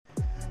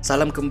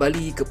Salam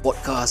kembali ke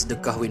podcast The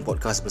Kahwin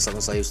Podcast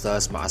bersama saya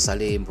Ustaz Ma'as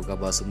Salim. Apa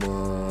khabar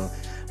semua?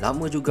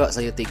 Lama juga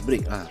saya take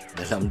break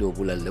dalam 2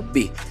 bulan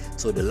lebih.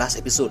 So the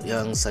last episode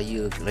yang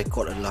saya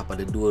record adalah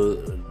pada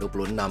 26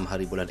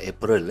 hari bulan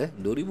April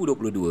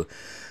 2022.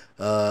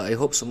 I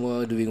hope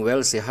semua doing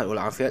well, sihat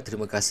walafiat.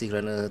 Terima kasih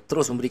kerana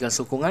terus memberikan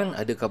sokongan.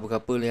 Ada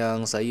couple-couple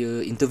yang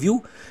saya interview,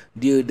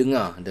 dia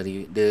dengar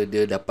dari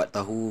dia dapat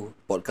tahu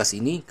podcast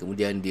ini,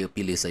 kemudian dia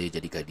pilih saya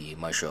jadi kadi.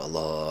 Masya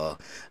Allah.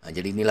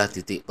 Jadi inilah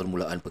titik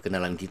permulaan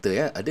perkenalan kita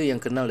ya. Ada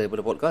yang kenal daripada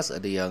podcast,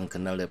 ada yang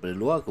kenal daripada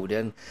luar,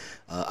 kemudian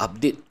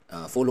update,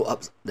 follow up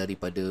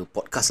daripada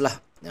podcast lah.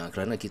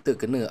 Kerana kita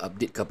kena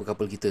update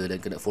couple-couple kita dan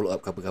kena follow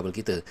up couple-couple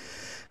kita.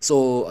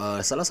 So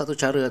salah satu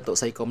cara untuk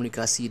saya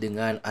komunikasi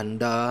dengan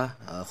anda,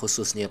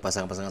 khususnya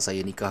pasangan-pasangan saya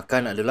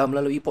nikahkan, adalah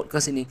melalui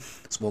podcast ini.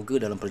 Semoga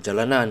dalam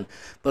perjalanan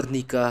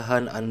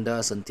pernikahan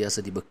anda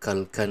sentiasa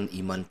dibekalkan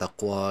iman,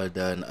 taqwa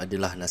dan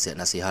adalah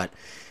nasihat-nasihat.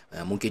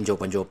 Mungkin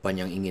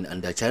jawapan-jawapan yang ingin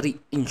anda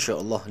cari.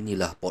 InsyaAllah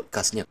inilah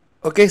podcastnya.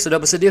 Okey, sudah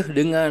bersedia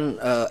dengan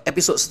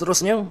episod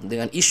seterusnya,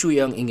 dengan isu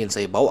yang ingin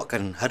saya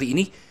bawakan hari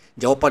ini.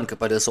 Jawapan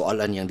kepada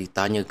soalan yang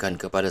ditanyakan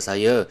kepada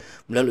saya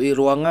melalui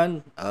ruangan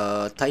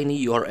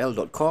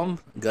tinyurl.com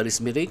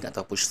 /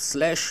 ataupun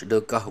 / The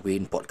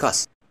Kahwin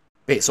Podcast.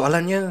 Baik,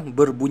 soalannya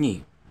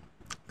berbunyi.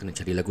 Kena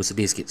cari lagu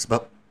sedih sikit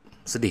sebab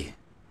sedih.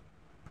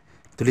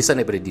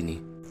 Tulisan daripada Dini.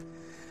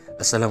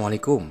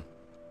 Assalamualaikum.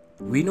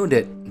 We know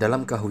that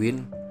dalam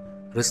kahwin,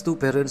 restu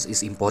parents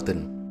is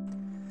important.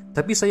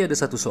 Tapi saya ada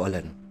satu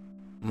soalan.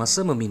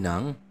 Masa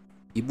meminang,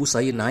 ibu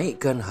saya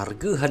naikkan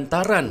harga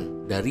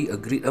hantaran dari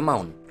agreed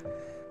amount,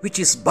 which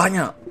is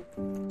banyak.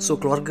 So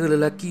keluarga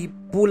lelaki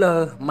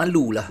pula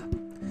malulah.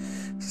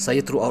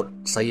 Saya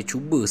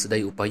cuba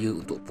sedaya upaya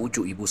untuk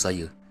pujuk ibu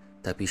saya,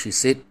 tapi she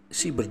said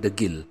she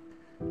berdegil.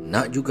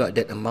 Nak juga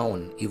that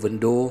amount even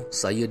though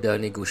saya dah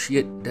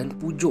negotiate dan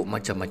pujuk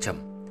macam-macam.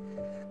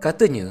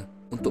 Katanya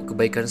untuk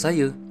kebaikan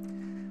saya.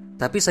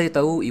 Tapi saya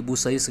tahu ibu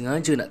saya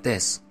sengaja nak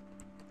test.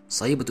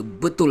 Saya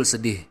betul-betul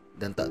sedih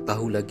dan tak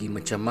tahu lagi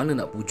macam mana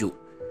nak pujuk.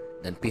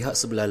 Dan pihak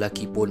sebelah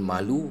lelaki pun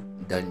malu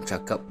dan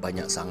cakap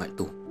banyak sangat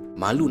tu.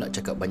 Malu nak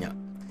cakap banyak.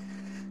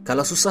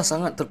 Kalau susah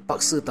sangat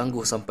terpaksa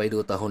tangguh sampai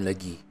 2 tahun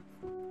lagi.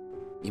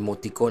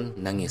 Emotikon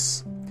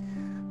nangis.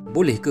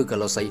 Boleh ke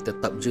kalau saya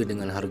tetap je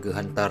dengan harga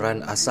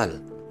hantaran asal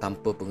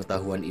tanpa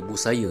pengetahuan ibu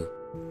saya?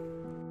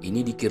 Ini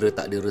dikira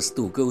tak ada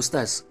restu ke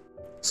Ustaz?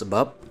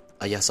 Sebab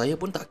ayah saya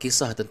pun tak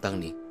kisah tentang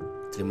ni.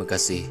 Terima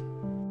kasih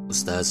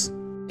Ustaz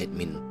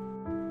Admin.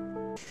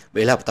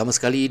 Baiklah, pertama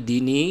sekali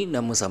Dini,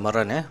 nama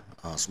samaran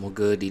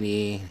semoga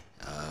Dini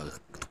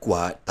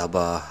kuat,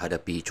 tabah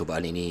hadapi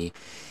cubaan ini.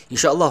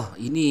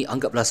 InsyaAllah ini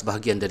anggaplah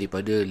sebahagian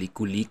daripada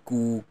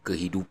liku-liku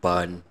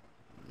kehidupan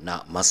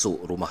nak masuk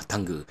rumah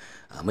tangga.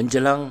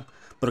 Menjelang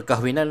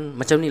perkahwinan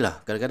macam ni lah.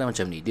 Kadang-kadang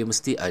macam ni. Dia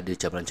mesti ada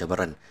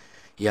cabaran-cabaran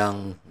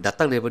yang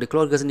datang daripada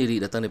keluarga sendiri,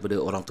 datang daripada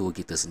orang tua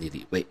kita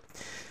sendiri. Baik.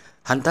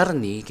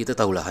 Hantaran ni, kita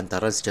tahulah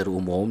hantaran secara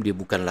umum dia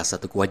bukanlah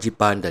satu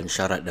kewajipan dan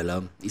syarat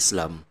dalam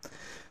Islam.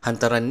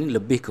 Hantaran ni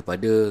lebih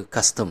kepada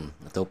custom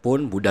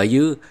ataupun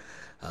budaya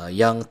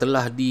yang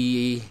telah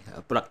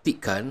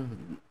dipraktikkan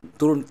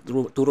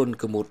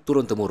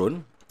turun-temurun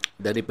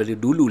daripada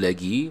dulu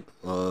lagi,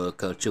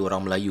 culture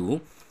orang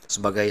Melayu,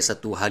 sebagai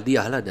satu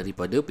hadiah lah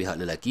daripada pihak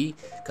lelaki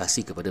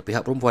kasih kepada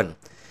pihak perempuan.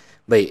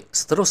 Baik,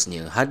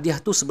 seterusnya hadiah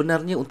tu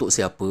sebenarnya untuk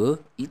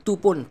siapa? Itu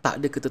pun tak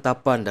ada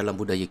ketetapan dalam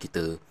budaya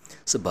kita.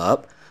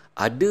 Sebab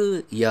ada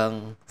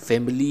yang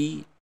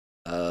family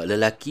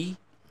lelaki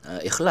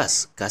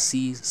ikhlas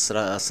kasih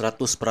 100%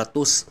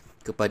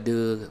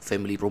 kepada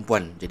family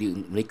perempuan. Jadi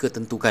mereka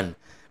tentukan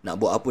nak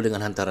buat apa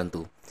dengan hantaran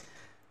tu.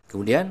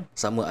 Kemudian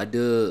sama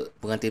ada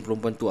pengantin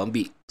perempuan tu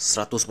ambil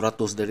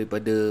 100%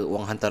 daripada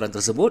wang hantaran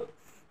tersebut,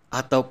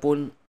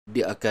 ataupun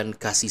dia akan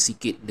kasih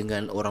sikit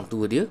dengan orang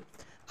tua dia,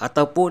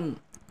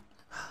 ataupun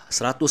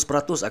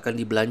 100% akan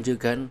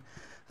dibelanjakan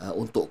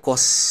untuk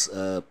kos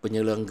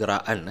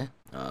penyelenggaraan,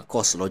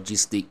 kos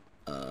logistik,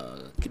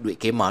 duit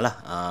kemah lah,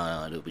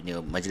 dia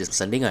punya majlis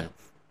persandingan.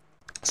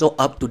 So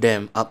up to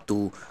them, up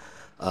to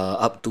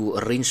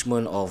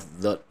arrangement of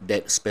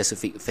that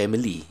specific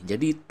family.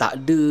 Jadi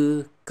tak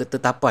ada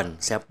ketetapan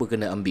siapa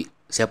kena ambil,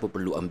 siapa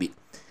perlu ambil.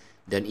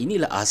 Dan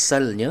inilah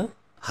asalnya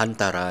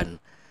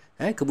hantaran.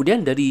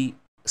 Kemudian dari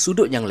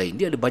sudut yang lain,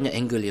 dia ada banyak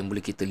angle yang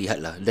boleh kita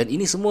lihat lah. Dan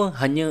ini semua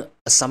hanya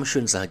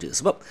assumption sahaja.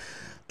 Sebab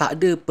tak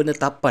ada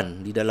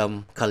penetapan di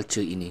dalam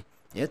culture ini.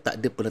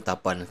 Tak ada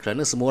penetapan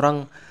kerana semua orang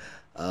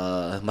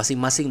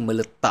masing-masing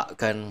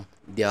meletakkan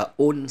their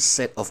own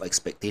set of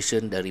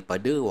expectation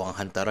daripada wang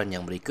hantaran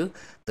yang mereka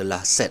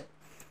telah set.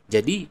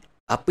 Jadi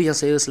apa yang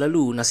saya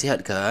selalu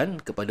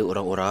nasihatkan kepada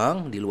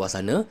orang-orang di luar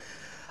sana,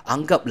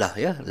 anggaplah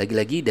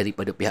lagi-lagi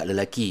daripada pihak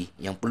lelaki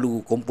yang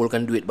perlu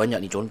kumpulkan duit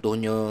banyak ni.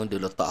 Contohnya dia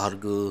letak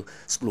harga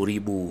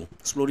RM10,000.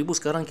 RM10,000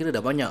 sekarang kira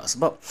dah banyak.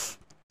 Sebab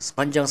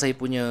sepanjang saya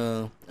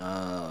punya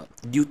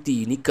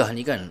duty nikah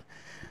ni kan,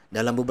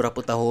 dalam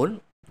beberapa tahun,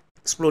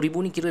 RM10,000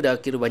 ni kira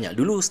banyak.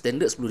 Dulu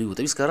standard RM10,000,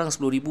 tapi sekarang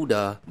RM10,000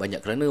 dah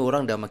banyak kerana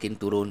orang dah makin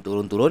turun.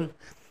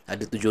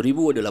 Ada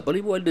 7,000, ada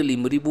 8,000, ada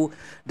 5,000,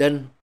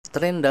 dan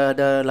trend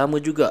dah lama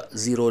juga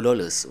 $0.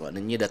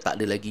 Maknanya dah tak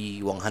ada lagi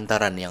wang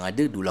hantaran, yang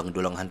ada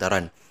dulang-dulang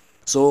hantaran.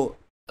 So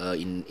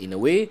in a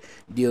way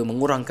dia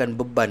mengurangkan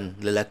beban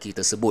lelaki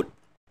tersebut.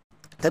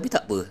 Tapi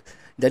tak apa,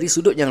 dari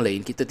sudut yang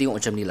lain kita tengok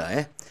macam ni lah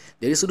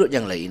Dari sudut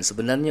yang lain,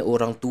 sebenarnya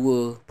orang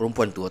tua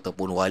perempuan tu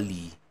ataupun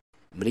wali,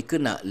 mereka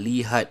nak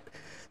lihat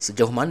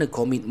sejauh mana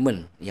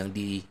komitmen yang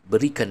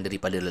diberikan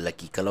daripada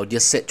lelaki. Kalau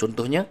dia set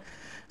contohnya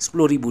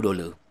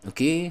 $10,000,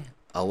 okey,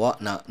 awak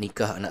nak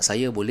nikah anak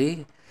saya,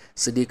 boleh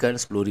sediakan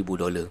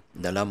 $10,000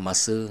 dalam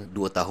masa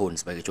 2 tahun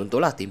sebagai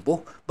contohlah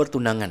tempoh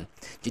pertunangan.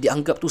 Jadi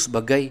anggap tu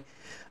sebagai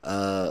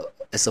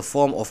as a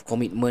form of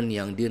commitment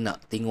yang dia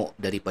nak tengok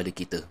daripada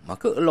kita.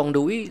 Maka along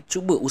the way,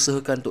 cuba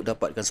usahakan untuk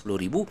dapatkan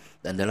 $10,000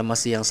 dan dalam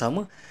masa yang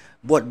sama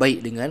buat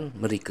baik dengan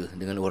mereka,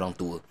 dengan orang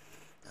tua.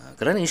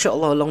 Kerana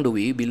insya-Allah along the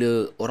way,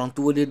 bila orang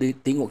tua dia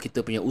tengok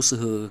kita punya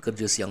usaha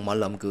kerja siang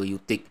malam ke,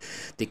 you take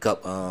up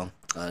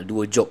 2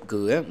 job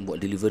ke, buat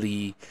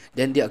delivery,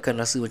 dan dia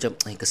akan rasa macam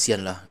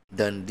kesian lah,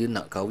 dan dia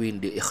nak kahwin,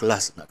 dia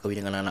ikhlas nak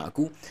kahwin dengan anak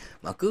aku.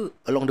 Maka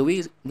along the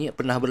way ni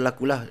pernah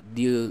berlaku lah,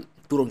 dia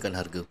turunkan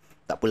harga.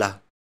 Tak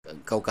apalah,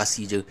 kau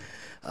kasih je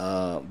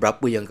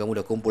berapa yang kamu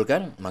dah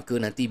kumpulkan, maka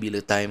nanti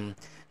bila time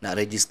nak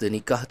register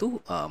nikah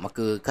tu,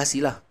 maka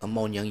kasihlah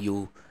amount yang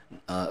you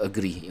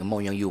agree,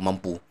 amount yang you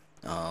mampu.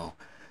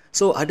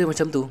 So ada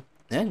macam tu,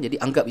 jadi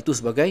anggap itu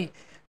sebagai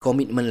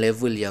komitmen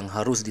level yang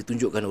harus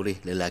ditunjukkan oleh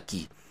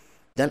lelaki.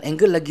 Dan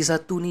angle lagi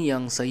satu ni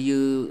yang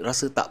saya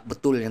rasa tak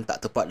betul, yang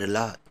tak tepat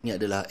adalah, ni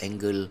adalah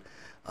angle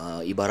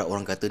ibarat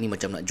orang kata ni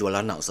macam nak jual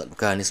anak, Ustaz.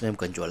 Bukan, ni sebenarnya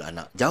bukan jual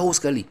anak, jauh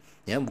sekali,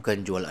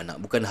 bukan jual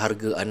anak. Bukan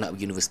harga anak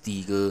pergi universiti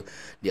ke,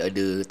 dia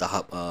ada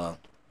tahap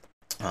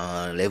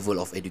level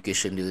of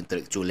education dia,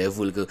 intellectual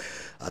level ke,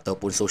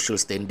 ataupun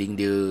social standing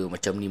dia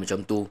macam ni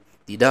macam tu.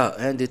 Tidak,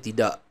 dia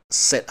tidak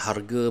set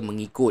harga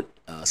mengikut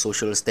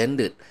social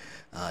standard.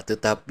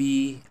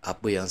 Tetapi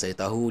apa yang saya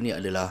tahu ni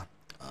adalah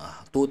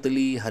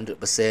totally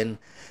 100%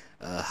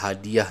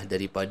 hadiah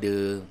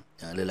daripada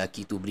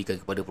lelaki tu berikan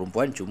kepada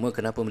perempuan. Cuma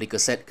kenapa mereka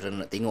set?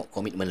 Kerana nak tengok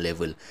komitmen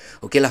level.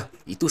 Okeylah,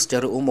 itu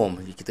secara umum,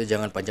 kita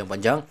jangan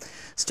panjang-panjang.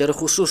 Secara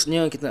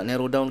khususnya kita nak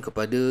narrow down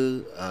kepada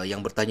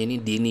yang bertanya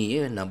ni, Dini,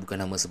 bukan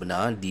nama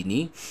sebenar,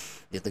 Dini.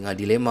 Dia tengah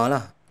dilema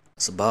lah,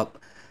 sebab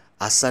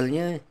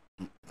asalnya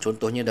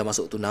contohnya dah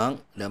masuk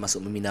tunang, dah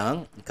masuk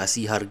meminang,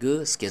 kasih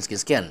harga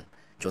sekian-sekian-sekian,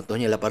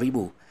 contohnya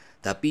 8,000.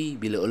 Tapi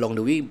bila along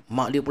the way,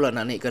 mak dia pula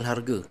nak naikkan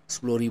harga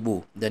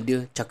 10,000, dan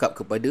dia cakap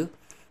kepada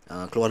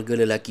keluarga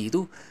lelaki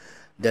tu,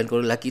 dan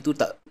kalau lelaki tu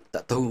tak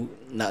tahu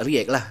nak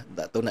react lah,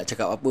 tak tahu nak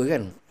cakap apa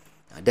kan,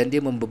 dan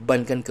dia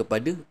membebankan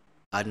kepada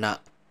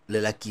anak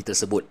lelaki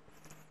tersebut.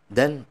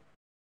 Dan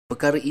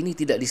perkara ini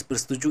tidak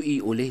dipersetujui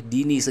oleh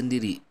Dini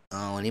sendiri.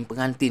 Yang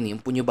pengantin, yang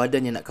punya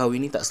badan yang nak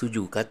kahwin ni tak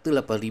setuju. Kata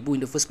 8,000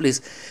 in the first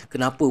place,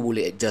 kenapa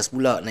boleh adjust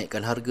pula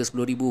naikkan harga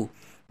 10,000?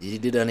 Jadi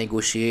dia dah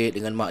negotiate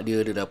dengan mak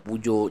dia, dia dah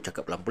pujuk,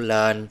 cakap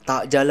pelan-pelan,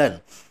 tak jalan.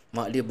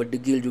 Mak dia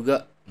berdegil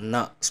juga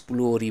nak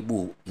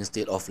 10,000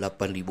 instead of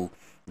 8,000.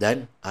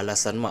 Dan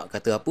alasan mak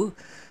kata apa?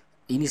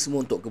 Ini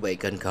semua untuk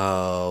kebaikan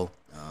kau.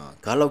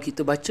 Kalau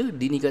kita baca,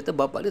 Dini kata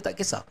bapak dia tak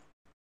kisah.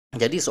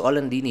 Jadi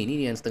soalan Dini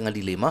ni yang setengah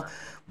dilema,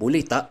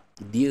 boleh tak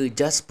dia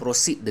just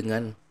proceed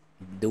dengan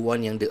the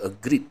one yang dia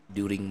agreed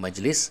during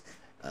majlis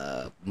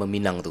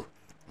meminang tu?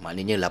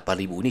 Maknanya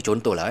 8,000. Ni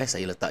contoh lah,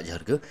 saya letak je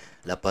harga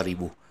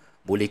 8,000.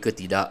 Boleh ke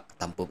tidak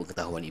tanpa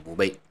pengetahuan ibu?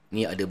 Baik,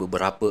 ni ada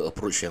beberapa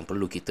approach yang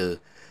perlu kita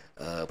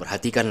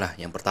perhatikan lah.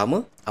 Yang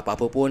pertama,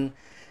 apa-apa pun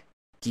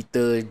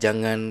kita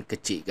jangan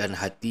kecilkan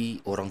hati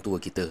orang tua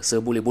kita.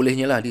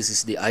 Seboleh-bolehnya lah, this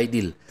is the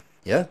ideal.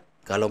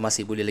 Kalau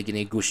masih boleh lagi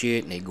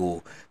negotiate,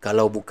 nego.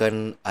 Kalau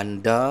bukan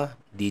anda,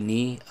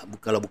 Dini,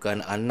 kalau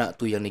bukan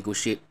anak tu yang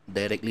negotiate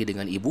directly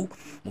dengan ibu,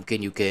 mungkin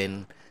you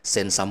can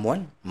send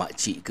someone,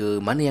 makcik ke,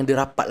 mana yang dia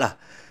rapat lah.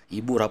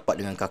 Ibu rapat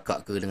dengan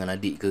kakak ke, dengan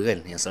adik ke kan,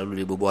 yang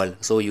selalu dia berbual.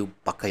 So you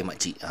pakai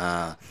makcik.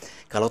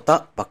 Kalau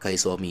tak, pakai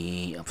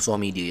suami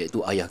dia,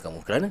 iaitu ayah kamu.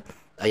 Kerana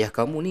ayah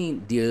kamu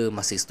ni dia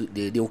masih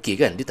dia okey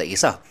kan, dia tak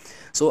kisah.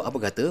 So apa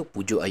kata,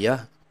 pujuk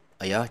ayah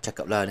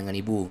cakaplah dengan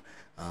ibu,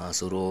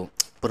 suruh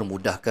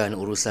permudahkan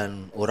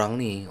urusan orang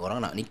ni,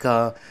 orang nak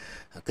nikah.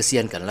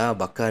 Kesiankanlah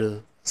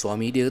bakal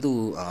suami dia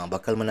tu,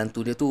 bakal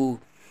menantu dia tu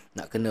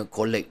nak kena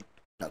collect,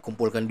 nak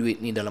kumpulkan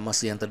duit ni dalam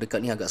masa yang terdekat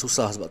ni agak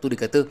susah. Sebab tu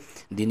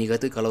Dini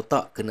kata kalau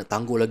tak, kena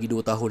tangguh lagi 2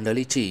 tahun dah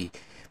leceh.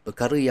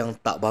 Perkara yang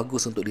tak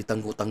bagus untuk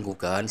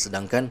ditangguh-tangguhkan,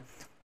 sedangkan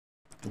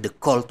the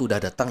call tu dah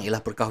datang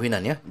ialah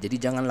perkahwinan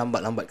Jadi jangan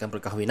lambat-lambatkan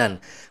perkahwinan.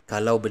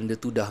 Kalau benda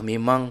tu dah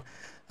memang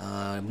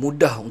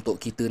mudah untuk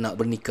kita nak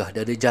bernikah,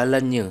 dah ada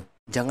jalannya,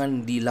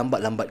 jangan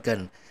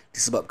dilambat-lambatkan.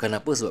 Disebabkan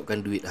apa?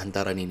 Sebabkan duit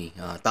hantaran ini.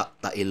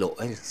 Tak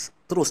elok.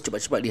 Terus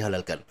cepat-cepat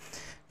dihalalkan.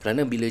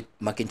 Kerana bila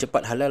makin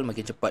cepat halal,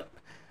 makin cepat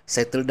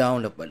settle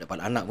down, dapat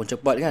anak pun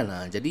cepat kan.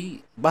 Jadi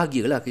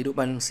bahagialah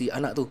kehidupan si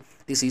anak tu.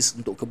 This is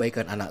untuk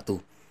kebaikan anak tu.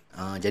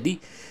 Jadi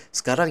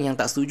sekarang yang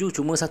tak setuju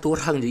cuma satu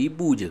orang je,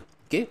 ibu je.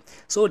 Okay,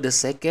 so the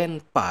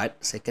second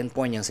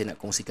point yang saya nak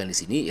kongsikan di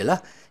sini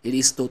ialah it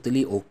is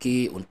totally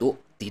okay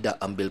untuk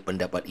tidak ambil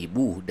pendapat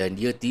ibu dan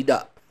dia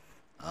tidak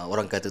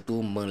orang kata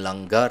tu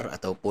melanggar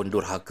ataupun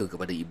durhaka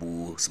kepada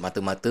ibu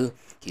semata-mata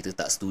kita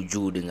tak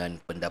setuju dengan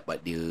pendapat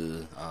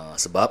dia,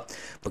 sebab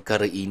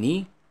perkara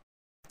ini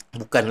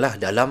bukanlah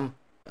dalam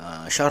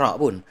syarak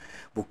pun,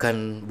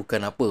 bukan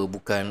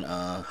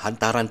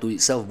hantaran tu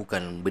itself,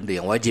 bukan benda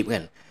yang wajib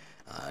kan.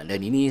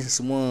 Dan ini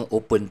semua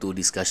open to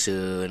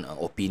discussion,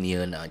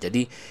 opinion.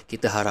 Jadi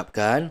kita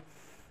harapkan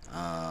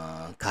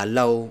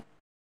kalau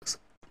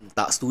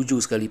tak setuju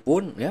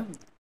sekalipun ya,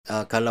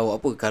 kalau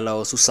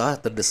susah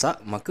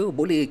terdesak, maka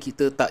boleh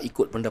kita tak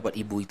ikut pendapat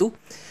ibu itu,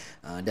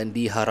 dan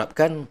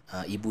diharapkan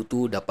ibu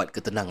tu dapat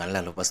ketenangan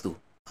lah lepas tu.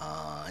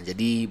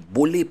 Jadi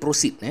boleh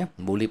proceed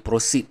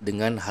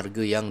dengan harga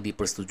yang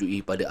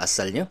dipersetujui pada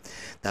asalnya,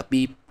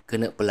 tapi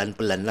kena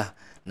pelan-pelan lah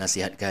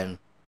nasihatkan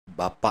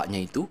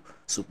bapaknya itu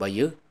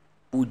supaya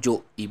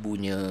pujuk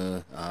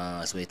ibunya,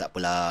 supaya tak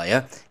apalah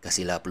ya,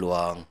 kasihlah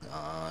peluang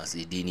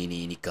dini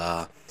ni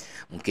nikah.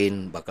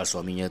 Mungkin bakal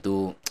suaminya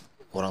tu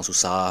orang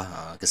susah,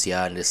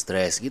 kesian dia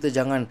stres. Kita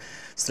jangan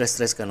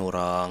stres-streskan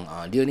orang.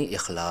 Dia ni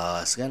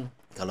ikhlas kan.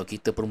 Kalau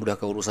kita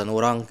permudahkan urusan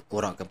orang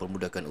akan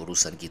permudahkan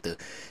urusan kita.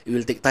 It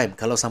will take time.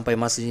 Kalau sampai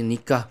masanya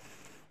nikah,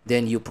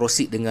 then you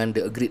proceed dengan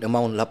the agreed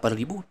amount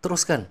 8,000,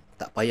 teruskan.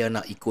 Tak payah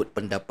nak ikut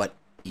pendapat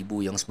ibu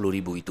yang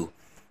 10,000 itu.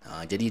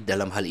 Jadi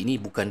dalam hal ini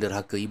bukan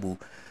derhaka ibu.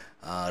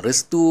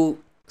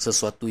 Restu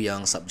sesuatu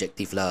yang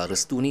subjektif lah.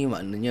 Restu ni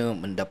maknanya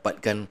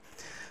mendapatkan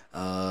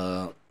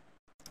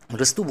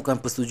restu bukan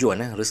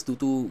persetujuan. Restu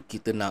tu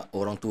kita nak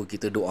orang tua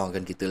kita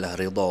doakan kita lah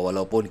redha,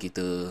 walaupun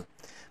kita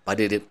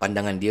pada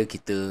pandangan dia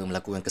kita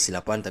melakukan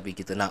kesilapan, tapi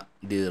kita nak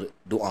dia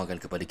doakan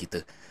kepada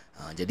kita.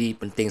 Jadi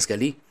penting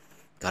sekali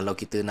kalau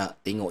kita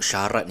nak tengok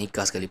syarat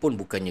nikah sekalipun,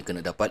 bukannya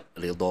kena dapat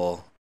redha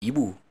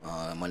ibu,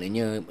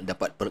 maknanya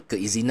dapat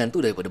keizinan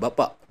tu daripada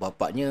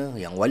bapaknya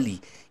yang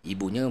wali,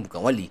 ibunya bukan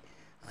wali.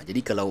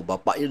 Jadi kalau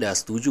bapaknya dah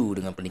setuju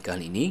dengan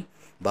pernikahan ini,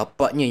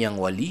 bapaknya yang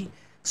wali,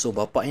 so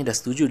bapaknya dah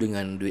setuju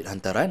dengan duit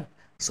hantaran,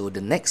 so the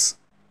next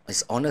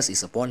onus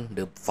is upon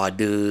the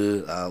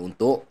father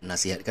untuk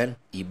nasihatkan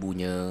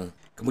ibunya.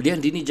 Kemudian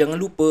Dini jangan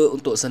lupa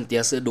untuk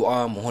sentiasa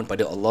doa mohon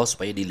pada Allah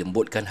supaya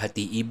dilembutkan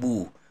hati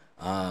ibu.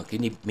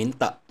 Kini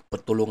minta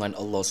pertolongan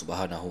Allah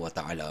Subhanahu Wa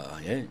Taala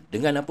ya.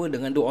 Dengan apa?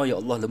 Dengan doa,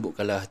 ya Allah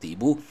lembutkanlah hati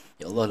ibu,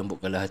 ya Allah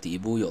lembutkanlah hati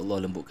ibu, ya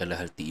Allah lembutkanlah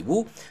hati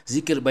ibu.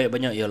 Zikir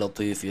banyak-banyak ya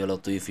Latif ya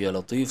Latif ya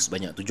Latif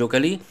sebanyak 7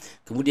 kali.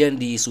 Kemudian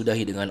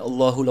disudahi dengan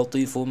Allahu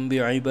Latifum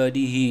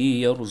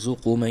bi'ibadihi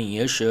yarzuqu man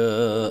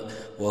yasha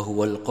wa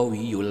huwal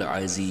qawiyyul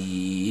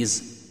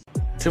aziz.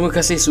 Terima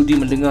kasih sudi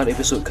mendengar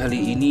episod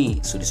kali ini.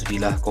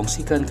 Sudi-sudilah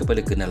kongsikan kepada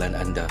kenalan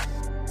anda.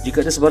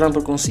 Jika ada sebarang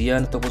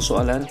perkongsian ataupun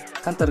soalan,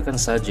 hantarkan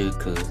saja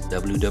ke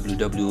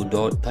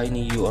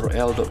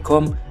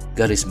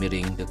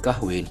www.tinyurl.com/The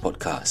Kahwin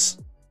Podcast.